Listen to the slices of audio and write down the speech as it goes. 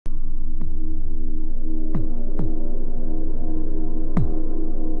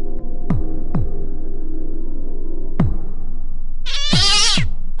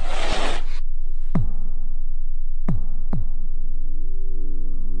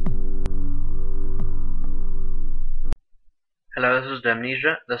Hello, this is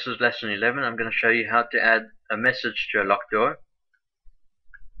Damnesia. This is lesson 11. I'm going to show you how to add a message to a locked door.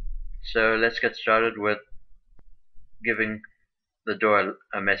 So let's get started with giving the door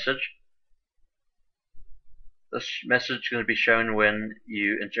a message. This message is going to be shown when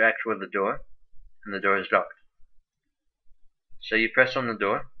you interact with the door and the door is locked. So you press on the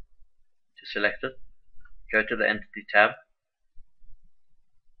door to select it, go to the Entity tab.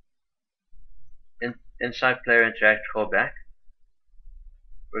 Inside Player Interact callback,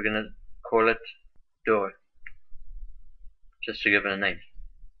 we're going to call it door, just to give it a name.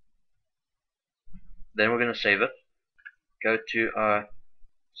 Then we're going to save it, go to our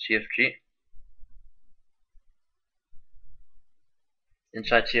CFG.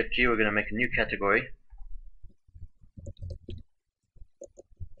 Inside CFG we're going to make a new category,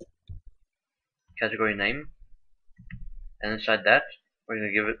 category name, and inside that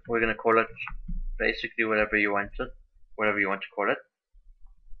we're going to call it basically whatever you want to call it.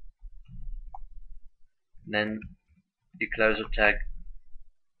 And then you close a tag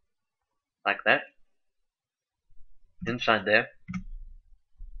like that. Inside there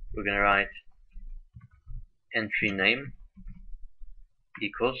we're going to write entry name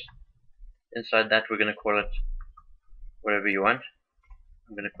equals. Inside that we're going to call it whatever you want.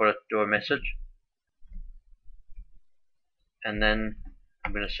 I'm going to call it door message, and then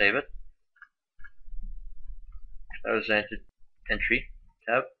I'm going to save it, close the entry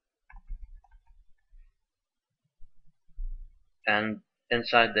tab, and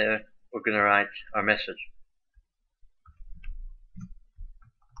inside there we're going to write our message.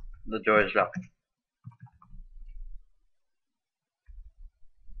 The door is locked.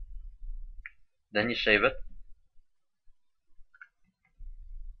 Then you save it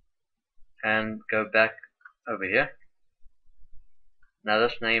and go back over here. Now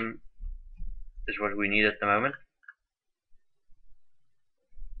this name is what we need at the moment.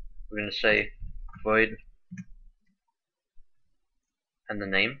 We're going to say void and the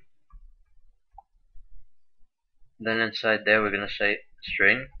name. Then inside there we're going to say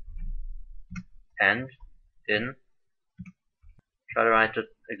string and in. Try to write it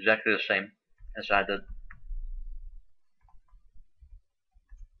exactly the same as I did.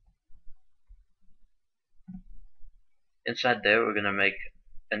 Inside there we're going to make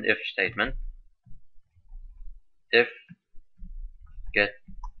an if statement. If get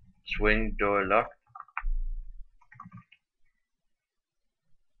swing door locked,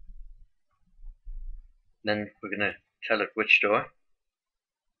 then we're going to tell it which door.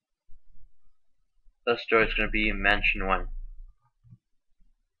 This door is going to be mansion 1.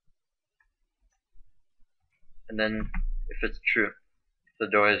 And then if it's true, the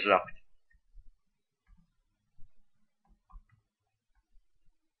door is locked.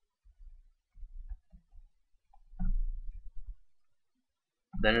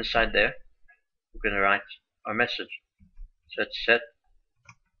 Then inside there we're going to write our message. So it's set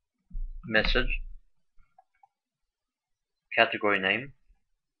message, category name,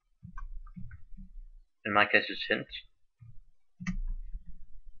 in my case it's hint,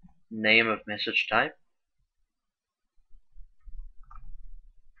 name of message type,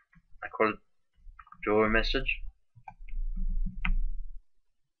 I call it door message,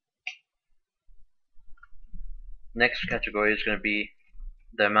 next category is going to be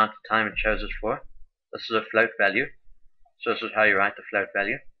the amount of time it shows us for. This is a float value, so this is how you write the float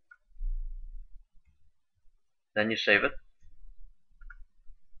value. Then you save it.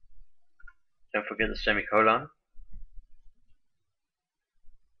 Don't forget the semicolon,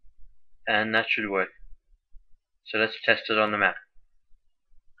 and that should work. So let's test it on the map.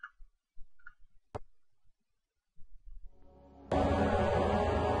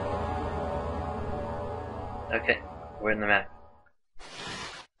 Okay, we're in the map.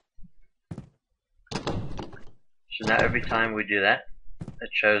 So now every time we do that, it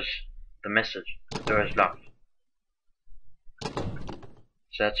shows the message, the door is locked.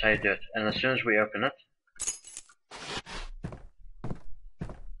 So that's how you do it. And as soon as we open it,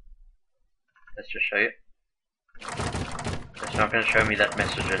 let's just show you. It's not going to show me that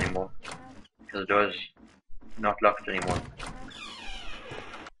message anymore, because the door is not locked anymore.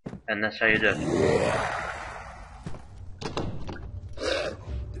 And that's how you do it.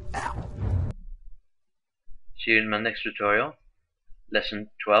 See you in my next tutorial, lesson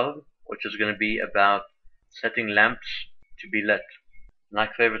 12, which is going to be about setting lamps to be lit.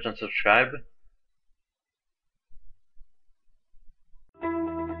 Like, favorite, and subscribe.